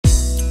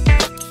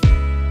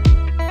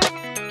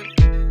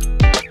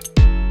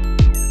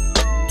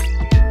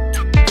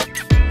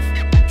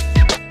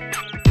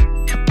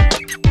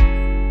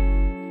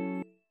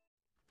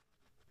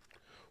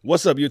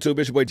What's up, YouTube?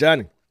 It's your boy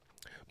Johnny.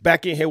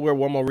 Back in here with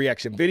one more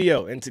reaction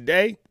video. And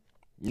today,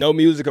 no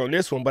music on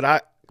this one, but I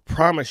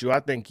promise you,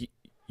 I think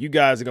you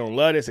guys are going to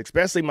love this,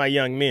 especially my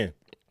young men.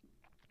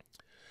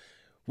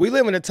 We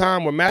live in a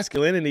time where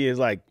masculinity is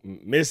like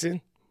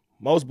missing.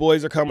 Most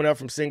boys are coming up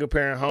from single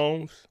parent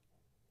homes.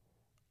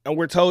 And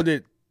we're told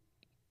that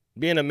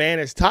being a man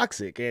is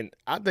toxic. And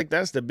I think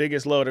that's the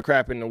biggest load of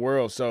crap in the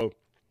world. So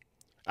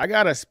I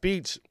got a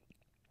speech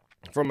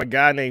from a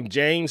guy named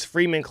James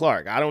Freeman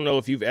Clarke. I don't know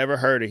if you've ever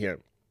heard of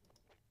him.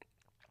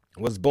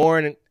 Was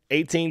born in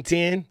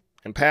 1810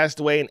 and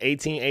passed away in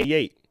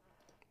 1888.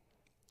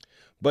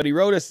 But he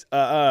wrote us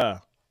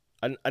a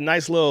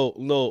nice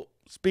little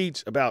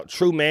speech about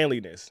true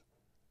manliness.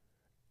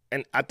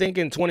 And I think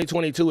in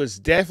 2022 is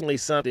definitely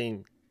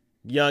something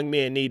young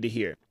men need to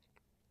hear.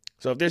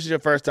 So if this is your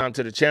first time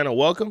to the channel,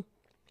 welcome.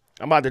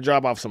 I'm about to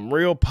drop off some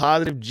real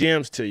positive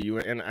gems to you.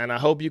 And I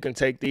hope you can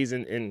take these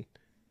and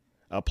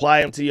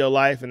apply them to your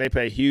life, and they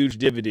pay huge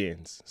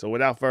dividends. So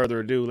without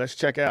further ado, let's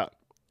check out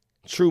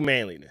True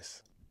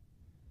Manliness.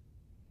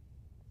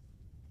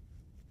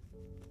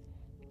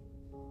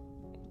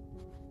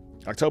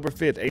 October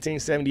 5th,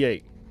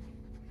 1878.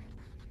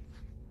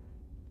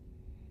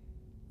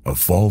 A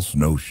false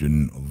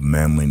notion of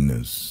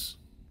manliness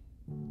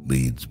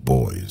leads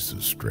boys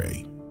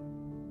astray.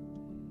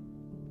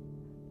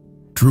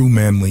 True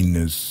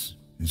manliness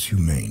is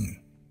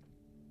humane.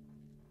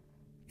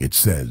 It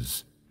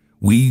says,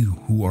 "We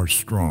who are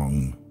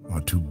strong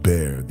ought to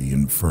bear the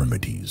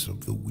infirmities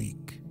of the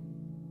weak."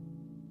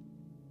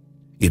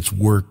 Its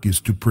work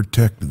is to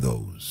protect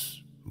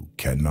those who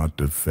cannot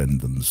defend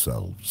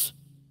themselves,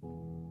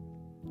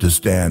 to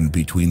stand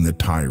between the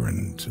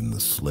tyrant and the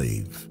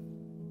slave,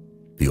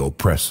 the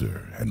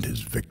oppressor and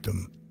his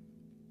victim.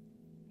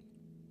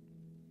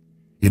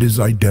 It is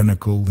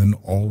identical in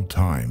all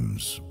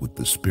times with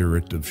the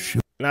spirit of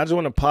chivalry. And I just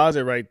want to pause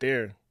it right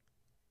there,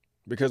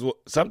 because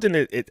something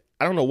that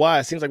I don't know why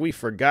it seems like we've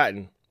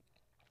forgotten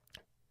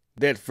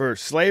that for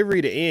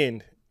slavery to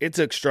end, it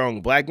took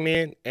strong black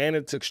men and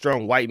it took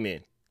strong white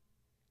men.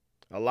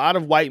 A lot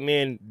of white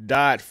men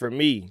died for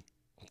me,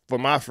 for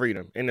my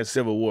freedom in the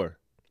Civil War,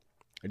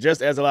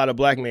 just as a lot of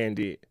black men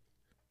did.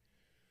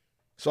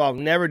 So I'll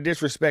never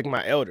disrespect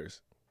my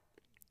elders,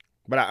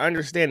 but I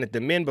understand that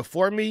the men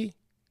before me,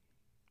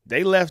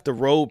 they left the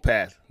road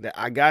path that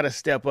I got to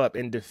step up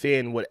and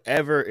defend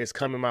whatever is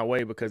coming my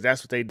way, because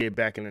that's what they did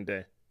back in the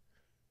day.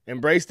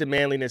 Embrace the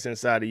manliness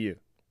inside of you.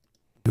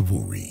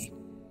 Chivalry,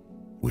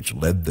 which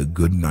led the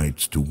good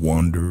knights to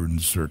wander in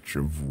search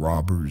of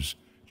robbers,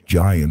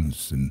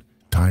 giants, and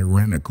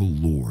tyrannical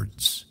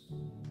lords.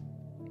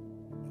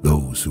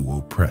 Those who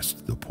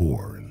oppressed the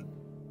poor and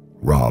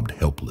robbed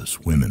helpless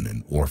women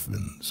and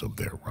orphans of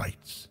their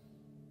rights.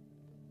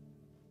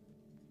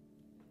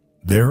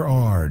 There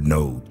are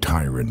no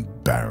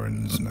tyrant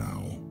barons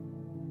now,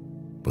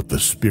 but the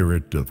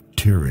spirit of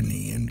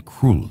tyranny and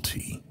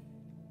cruelty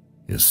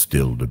is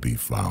still to be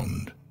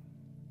found.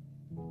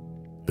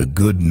 The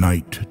good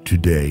knight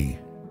today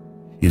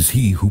is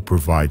he who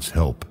provides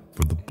help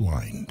for the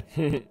blind,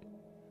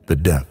 the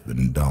deaf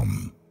and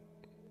dumb,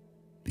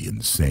 the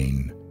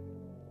insane,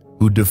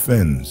 who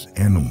defends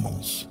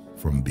animals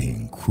from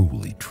being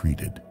cruelly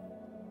treated,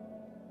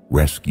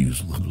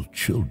 rescues little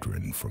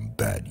children from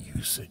bad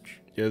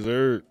usage. Yes,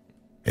 sir.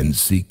 And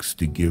seeks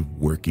to give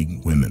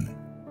working women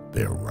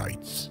their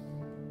rights.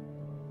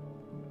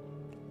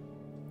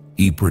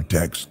 He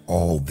protects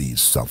all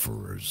these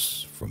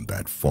sufferers from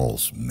that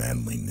false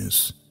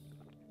manliness,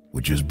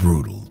 which is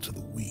brutal to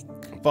the weak.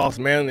 False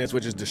manliness,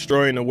 which is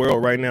destroying the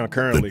world right now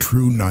currently. The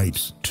true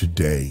knights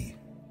today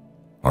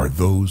are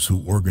those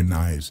who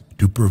organize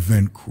to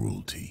prevent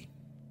cruelty,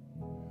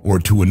 or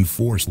to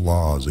enforce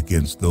laws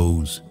against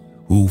those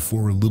who,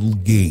 for a little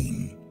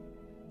gain,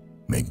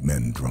 make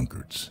men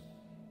drunkards.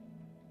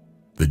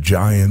 The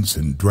giants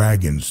and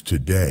dragons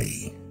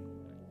today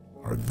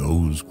are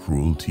those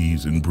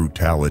cruelties and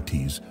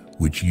brutalities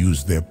which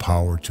use their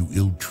power to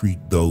ill-treat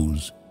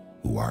those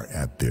who are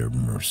at their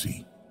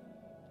mercy.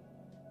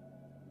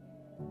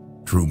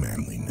 True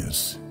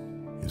manliness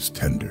is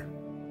tender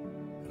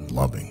and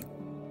loving.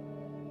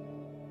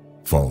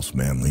 False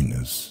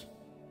manliness,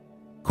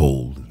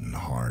 cold and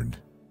hard,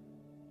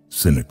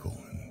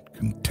 cynical and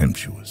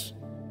contemptuous.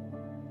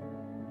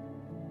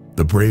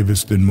 The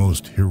bravest and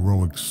most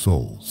heroic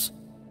souls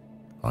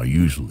are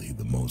usually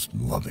the most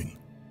loving.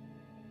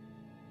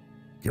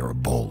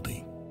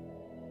 Garibaldi,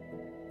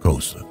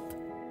 Kossuth,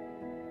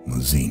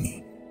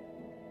 Mazzini,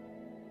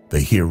 the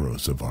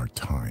heroes of our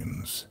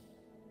times.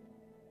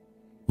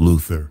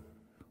 Luther,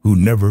 who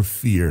never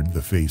feared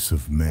the face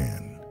of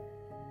man.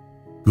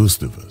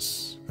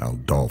 Gustavus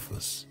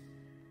Adolphus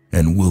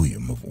and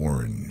William of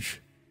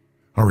Orange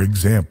are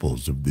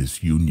examples of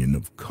this union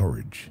of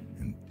courage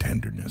and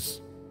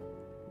tenderness.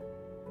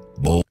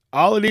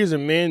 All of these are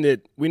men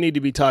that we need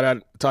to be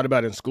taught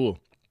about in school.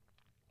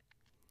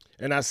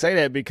 And I say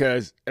that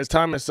because, as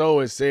Thomas Sowell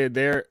has said,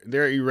 they're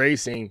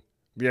erasing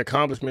the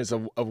accomplishments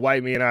of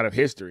white men out of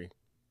history.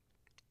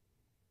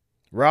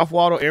 Ralph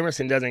Waldo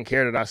Emerson doesn't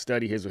care that I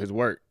study his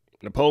work.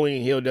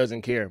 Napoleon Hill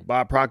doesn't care.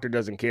 Bob Proctor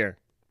doesn't care.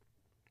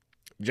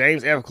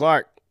 James F.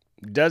 Clarke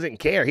doesn't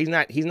care. He's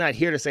not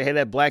here to say, hey,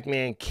 that black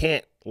man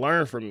can't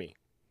learn from me.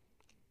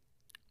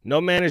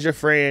 No man is your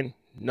friend.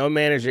 No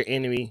man is your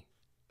enemy.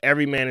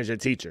 Every man is your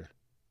teacher.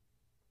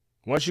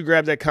 Once you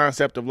grab that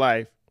concept of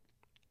life,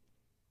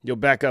 you'll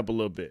back up a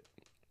little bit.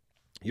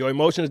 Your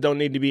emotions don't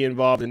need to be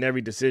involved in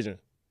every decision.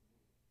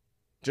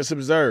 Just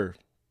observe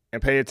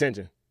and pay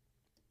attention.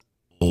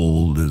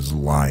 Old as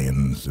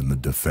lions in the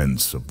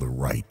defense of the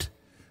right,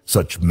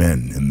 such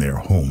men in their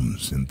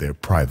homes, in their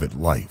private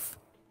life,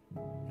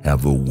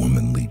 have a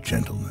womanly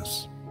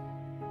gentleness.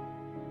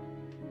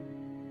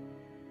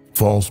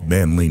 False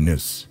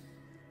manliness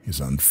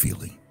is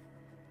unfeeling,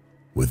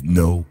 with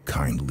no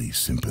kindly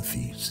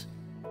sympathies,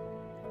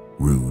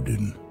 rude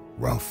and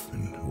rough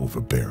and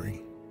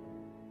overbearing.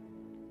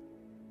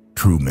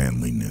 True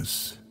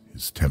manliness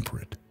is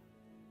temperate.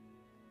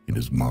 It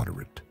is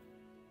moderate.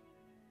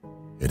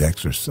 It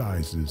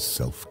exercises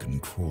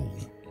self-control.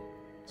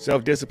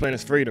 Self-discipline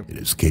is freedom. It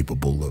is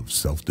capable of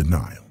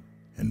self-denial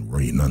and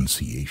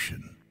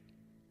renunciation.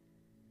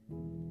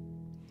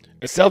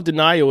 And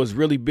self-denial is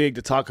really big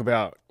to talk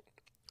about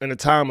in a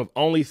time of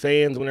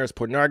OnlyFans, when there's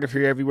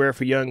pornography everywhere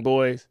for young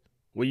boys,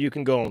 where you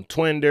can go on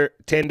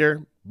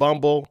Tinder,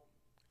 Bumble,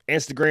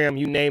 Instagram,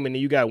 you name it, and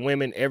you got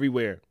women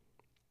everywhere.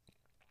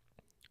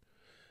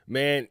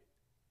 Man,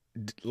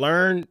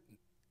 learn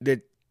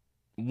that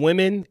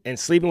women and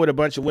sleeping with a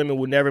bunch of women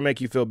will never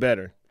make you feel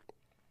better.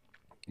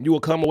 You will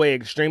come away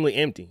extremely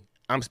empty.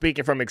 I'm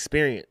speaking from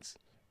experience.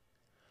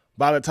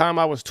 By the time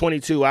I was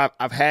 22, I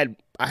had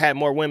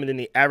more women than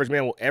the average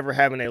man will ever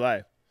have in their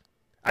life.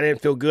 I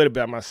didn't feel good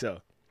about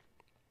myself.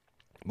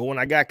 But when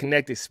I got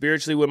connected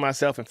spiritually with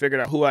myself and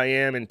figured out who I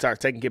am and started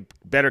taking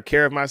better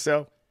care of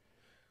myself,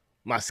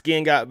 my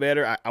skin got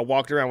better. I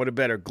walked around with a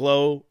better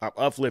glow. I'm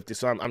uplifted.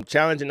 So I'm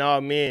challenging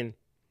all men.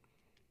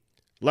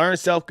 Learn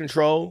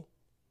self-control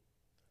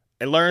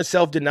and learn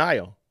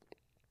self-denial.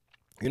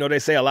 You know, they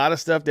say a lot of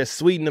stuff that's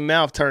sweet in the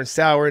mouth turns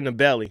sour in the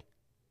belly.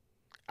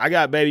 I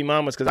got baby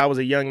mamas because I was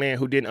a young man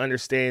who didn't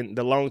understand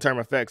the long-term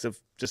effects of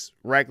just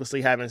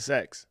recklessly having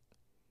sex.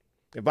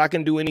 If I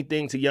can do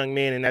anything to young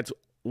men, and that's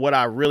what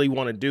I really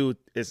want to do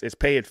is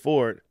pay it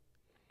forward,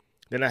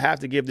 then I have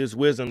to give this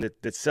wisdom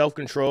that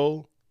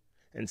self-control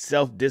and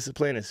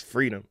self-discipline is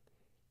freedom.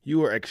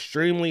 You are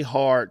extremely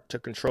hard to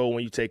control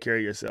when you take care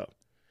of yourself.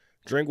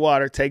 Drink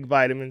water, take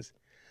vitamins,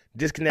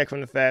 disconnect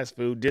from the fast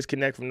food,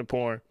 disconnect from the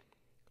porn,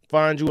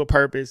 find you a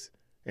purpose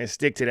and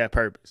stick to that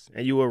purpose,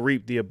 and you will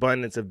reap the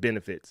abundance of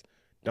benefits.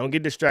 Don't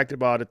get distracted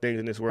by all the things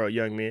in this world,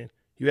 young men.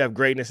 You have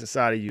greatness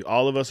inside of you.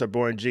 All of us are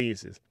born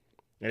geniuses.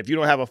 And if you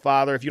don't have a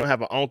father, if you don't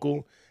have an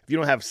uncle, if you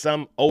don't have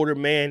some older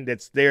man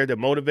that's there to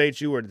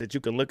motivate you or that you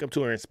can look up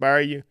to or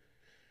inspire you,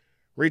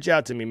 reach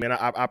out to me, man.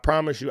 I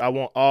promise you, I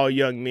want all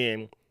young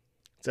men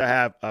to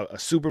have a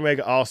super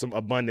mega awesome,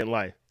 abundant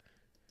life.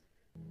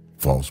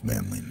 False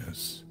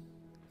manliness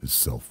is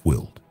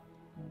self-willed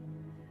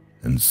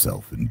and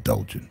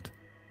self-indulgent.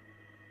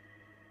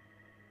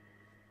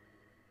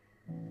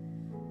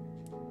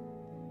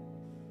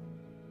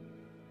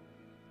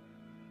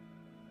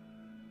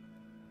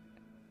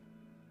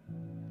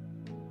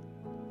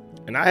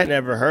 And I had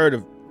never heard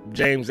of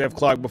James F.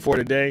 Clarke before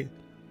today,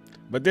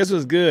 but this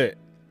was good.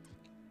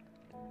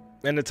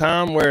 In a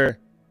time where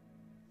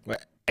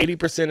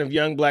 80% of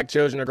young black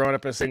children are growing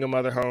up in single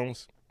mother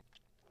homes,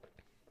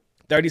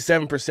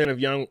 37% of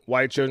young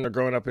white children are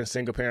growing up in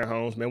single parent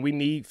homes, man, we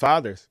need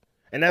fathers.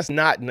 And that's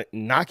not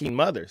knocking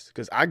mothers,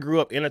 because I grew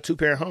up in a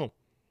two-parent home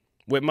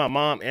with my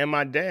mom and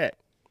my dad.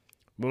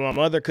 But my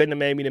mother couldn't have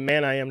made me the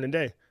man I am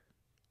today.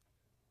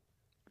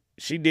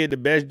 She did the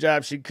best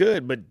job she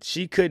could, but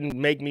she couldn't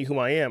make me who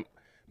I am.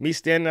 Me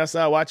standing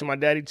outside watching my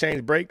daddy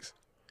change brakes,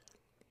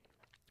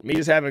 me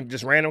just having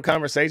just random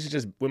conversations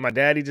just with my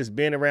daddy, just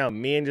being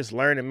around men, just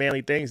learning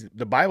manly things.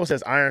 The Bible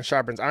says iron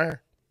sharpens iron.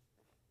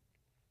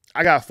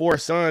 I got 4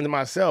 sons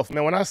myself.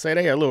 Man, when I say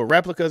they are little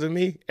replicas of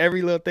me,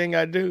 every little thing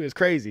I do is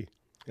crazy.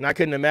 And I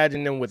couldn't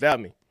imagine them without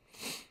me.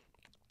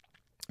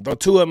 Though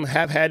 2 of them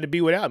have had to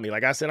be without me.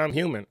 Like I said, I'm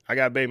human. I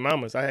got baby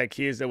mamas. I had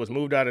kids that was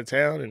moved out of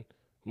town and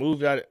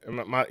moved out.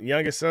 My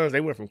youngest sons,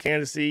 they went from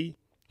Kansas City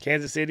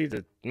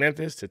to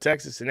Memphis to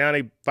Texas, and now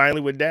they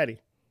finally with daddy.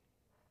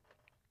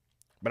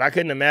 But I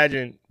couldn't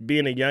imagine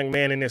being a young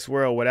man in this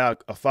world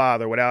without a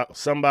father, without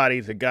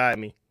somebody to guide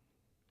me.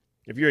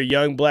 If you're a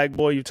young black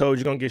boy, you're told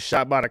you're going to get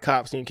shot by the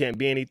cops and you can't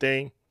be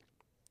anything.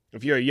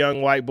 If you're a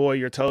young white boy,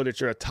 you're told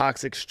that you're a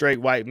toxic, straight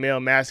white male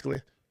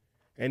masculine.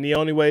 And the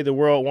only way the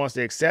world wants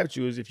to accept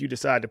you is if you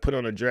decide to put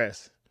on a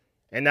dress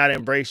and not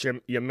embrace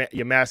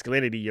your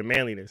masculinity, your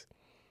manliness.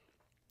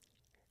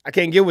 I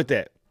can't get with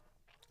that.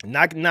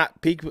 Not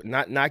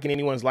knocking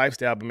anyone's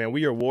lifestyle, but man,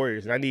 we are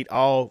warriors. And I need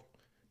all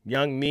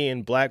young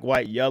men, black,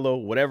 white, yellow,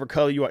 whatever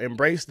color you are,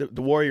 embrace the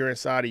warrior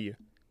inside of you.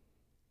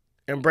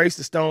 Embrace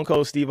the Stone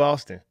Cold Steve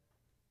Austin.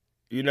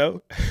 You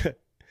know?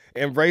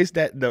 Embrace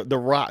that, the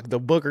Rock, the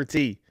Booker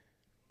T.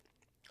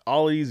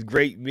 All of these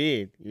great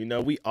men, you know,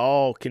 we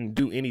all can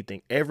do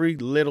anything. Every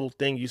little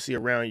thing you see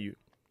around you,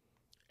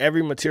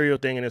 Every material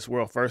thing in this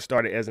world first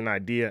started as an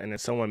idea, and then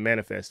someone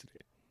manifested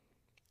it.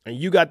 And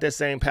you got that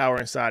same power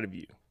inside of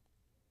you.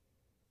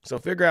 So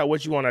figure out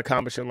what you want to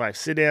accomplish in life.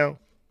 Sit down,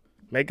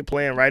 make a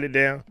plan, write it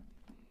down.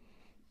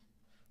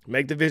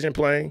 Make the vision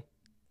plain,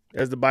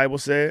 as the Bible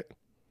said.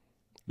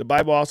 The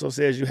Bible also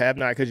says you have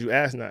not because you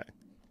ask not.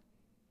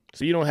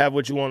 So you don't have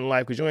what you want in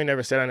life because you ain't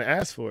never sat down and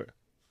asked for it.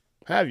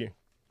 Have you?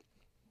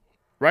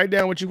 Write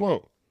down what you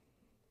want.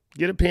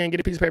 Get a pen,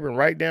 get a piece of paper, and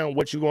write down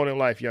what you want in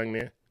life, young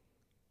man.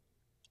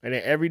 And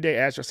then every day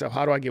ask yourself,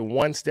 how do I get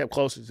one step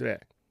closer to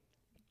that?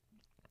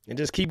 And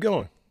just keep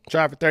going.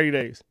 Try for 30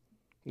 days.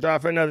 Try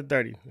for another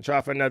 30. And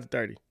try for another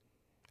 30.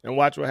 And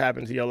watch what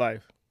happens to your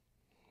life.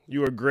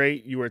 You are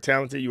great. You are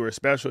talented. You are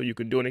special. You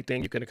can do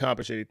anything. You can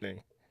accomplish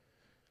anything.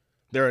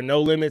 There are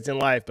no limits in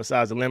life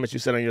besides the limits you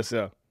set on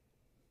yourself.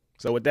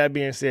 So with that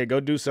being said, go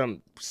do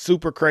something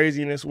super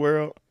crazy in this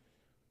world.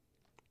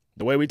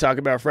 The way we talk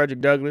about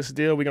Frederick Douglass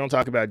still, we're going to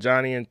talk about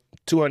Johnny in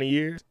 200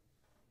 years.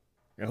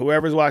 And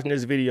whoever's watching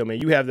this video, man,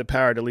 you have the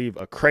power to leave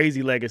a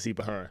crazy legacy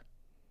behind.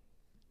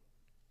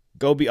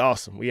 Go be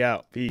awesome. We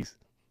out. Peace.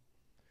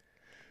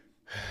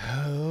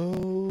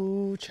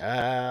 Oh,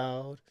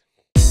 child.